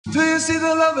Do you see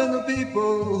the love in the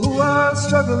people who are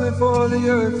struggling for the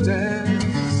earth dance?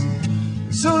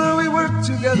 The sooner we work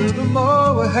together, the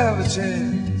more we'll have a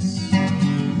chance.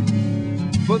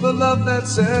 For the love that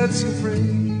sets you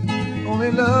free, only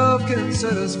love can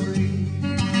set us free.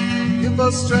 Give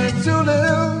us strength to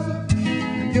live,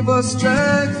 and give us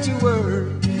strength to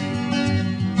work.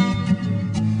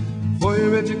 For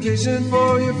your education,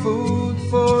 for your food,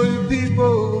 for your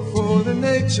people, for the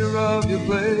nature of your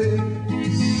place.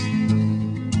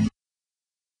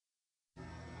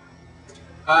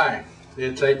 Hi,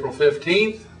 it's April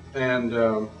 15th, and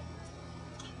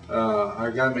I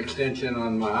got an extension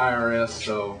on my IRS,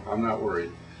 so I'm not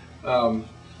worried.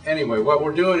 Anyway, what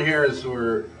we're doing here is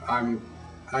I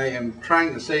am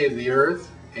trying to save the earth,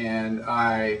 and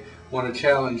I want to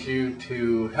challenge you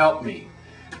to help me.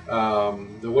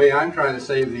 The way I'm trying to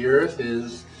save the earth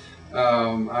is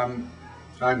I'm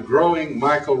growing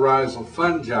mycorrhizal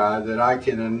fungi that I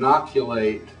can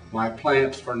inoculate my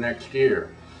plants for next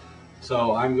year.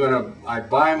 So I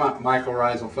buy my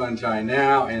mycorrhizal fungi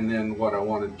now, and then what I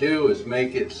want to do is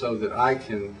make it so that I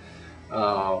can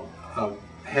have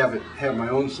my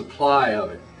own supply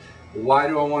of it. Why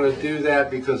do I want to do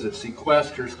that? Because it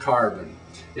sequesters carbon.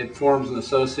 It forms an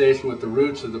association with the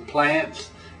roots of the plants,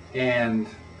 and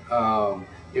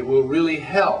it will really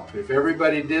help. If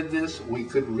everybody did this, we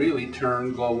could really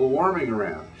turn global warming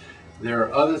around. There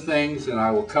are other things, and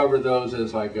I will cover those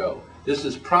as I go. This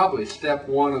is probably step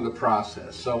one of the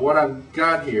process. So what I've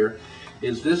got here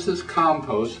is this is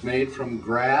compost made from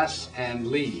grass and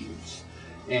leaves.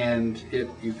 And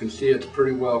you can see it's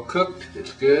pretty well cooked.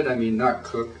 It's good. I mean, not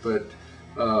cooked, but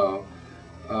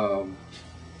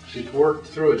it's worked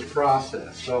through its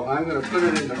process. So I'm going to put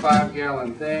it in the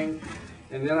 5-gallon thing,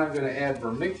 and then I'm going to add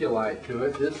vermiculite to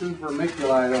it. This is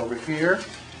vermiculite over here,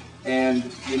 and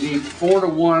you need 4 to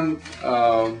 1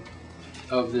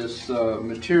 of this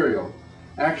material.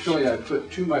 Actually, I put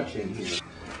too much in here.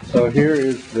 So here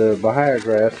is the bahia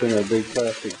grass in a big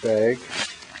plastic bag.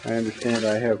 I understand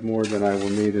I have more than I will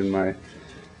need in my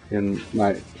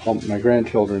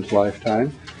grandchildren's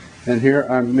lifetime. And here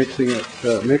I'm mixing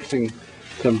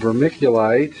some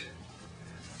vermiculite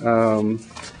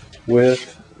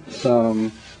with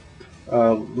some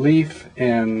leaf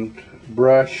and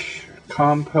brush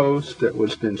compost that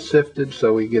was been sifted,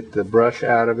 so we get the brush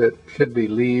out of it. Could be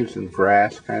leaves and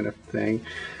grass kind of thing.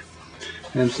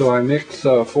 And so I mix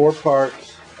 4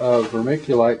 parts of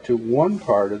vermiculite to 1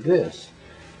 part of this.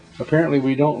 Apparently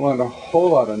we don't want a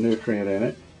whole lot of nutrient in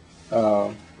it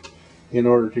in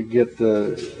order to get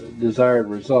the desired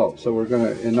result. So we're going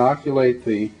to inoculate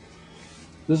this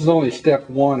is only step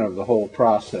 1 of the whole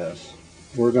process.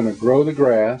 We're going to grow the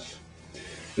grass.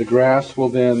 The grass will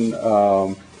then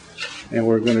and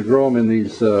we're going to grow them in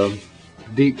these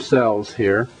deep cells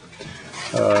here.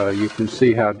 You can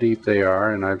see how deep they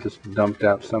are, and I've just dumped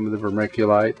out some of the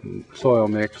vermiculite and soil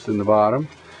mix in the bottom.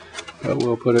 But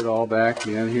we'll put it all back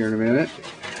in here in a minute.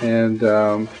 And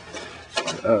the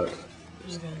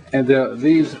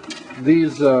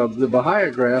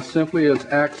bahia grass simply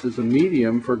acts as a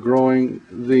medium for growing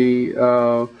the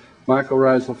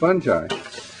mycorrhizal fungi.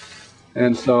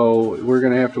 And so we're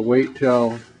going to have to wait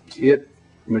till it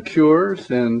matures,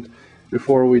 and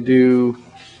before we do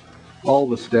all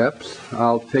the steps,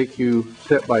 I'll take you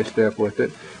step by step with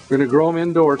it. We're going to grow them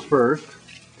indoors first,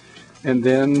 and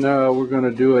then we're going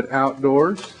to do it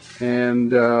outdoors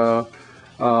and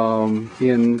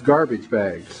in garbage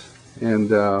bags. And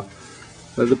the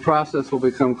process will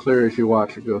become clear as you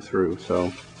watch it go through.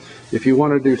 So if you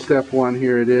want to do step 1,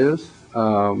 here it is.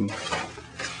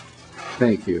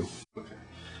 Thank you.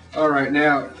 All right,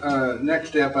 now next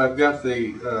step, I've got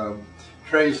the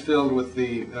trays filled with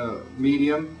the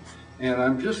medium, and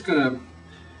I'm just going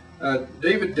to,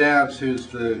 David Dowds, who's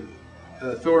the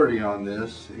authority on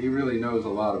this, he really knows a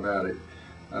lot about it.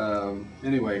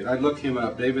 Anyway, I looked him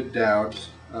up, David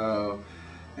Dowds,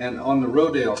 and on the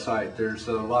Rodale site there's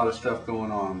a lot of stuff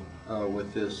going on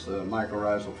with this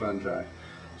mycorrhizal fungi.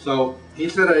 So he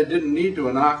said I didn't need to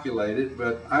inoculate it,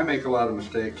 but I make a lot of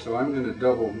mistakes, so I'm going to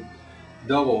double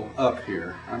up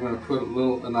here. I'm going to put a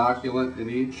little inoculant in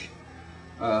each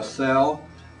cell,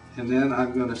 and then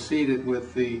I'm going to seed it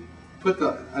with put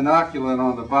the inoculant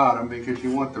on the bottom because you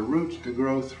want the roots to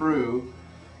grow through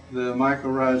the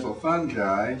mycorrhizal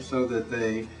fungi so that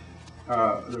the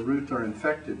roots are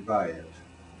infected by it.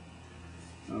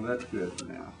 So that's good for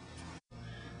now.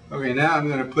 Okay, now I'm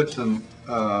going to put some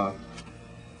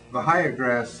bahia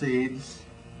grass seeds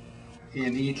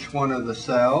in each one of the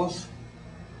cells.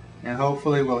 And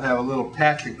hopefully we'll have a little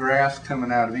patch of grass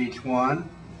coming out of each one.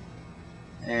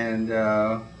 And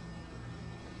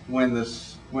when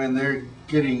when they're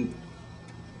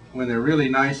really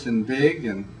nice and big,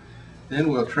 and then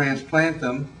we'll transplant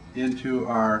them into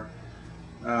our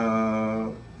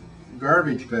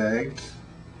garbage bags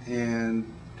and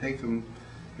take them,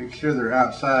 make sure they're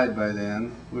outside by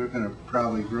then. We're going to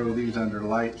probably grow these under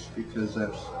lights because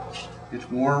it's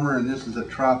warmer, and this is a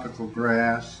tropical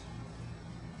grass.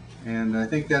 And I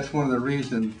think that's one of the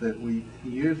reasons that we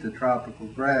use the tropical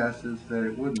grass, is that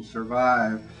it wouldn't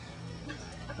survive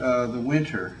the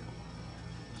winter.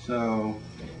 So,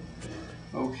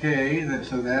 okay,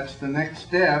 so that's the next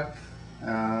step.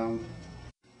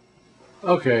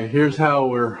 Okay, here's how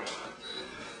we're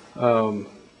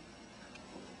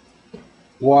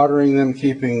watering them,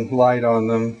 keeping light on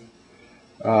them.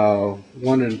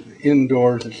 One is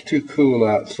indoors, it's too cool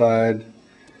outside.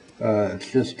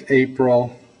 It's just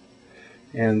April,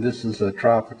 and this is a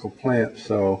tropical plant,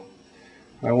 so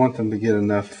I want them to get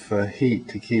enough heat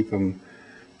to keep them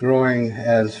growing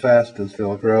as fast as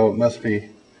they'll grow. It must be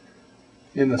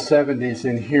in the 70s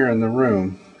in here in the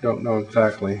room. Don't know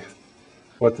exactly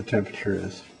what the temperature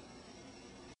is.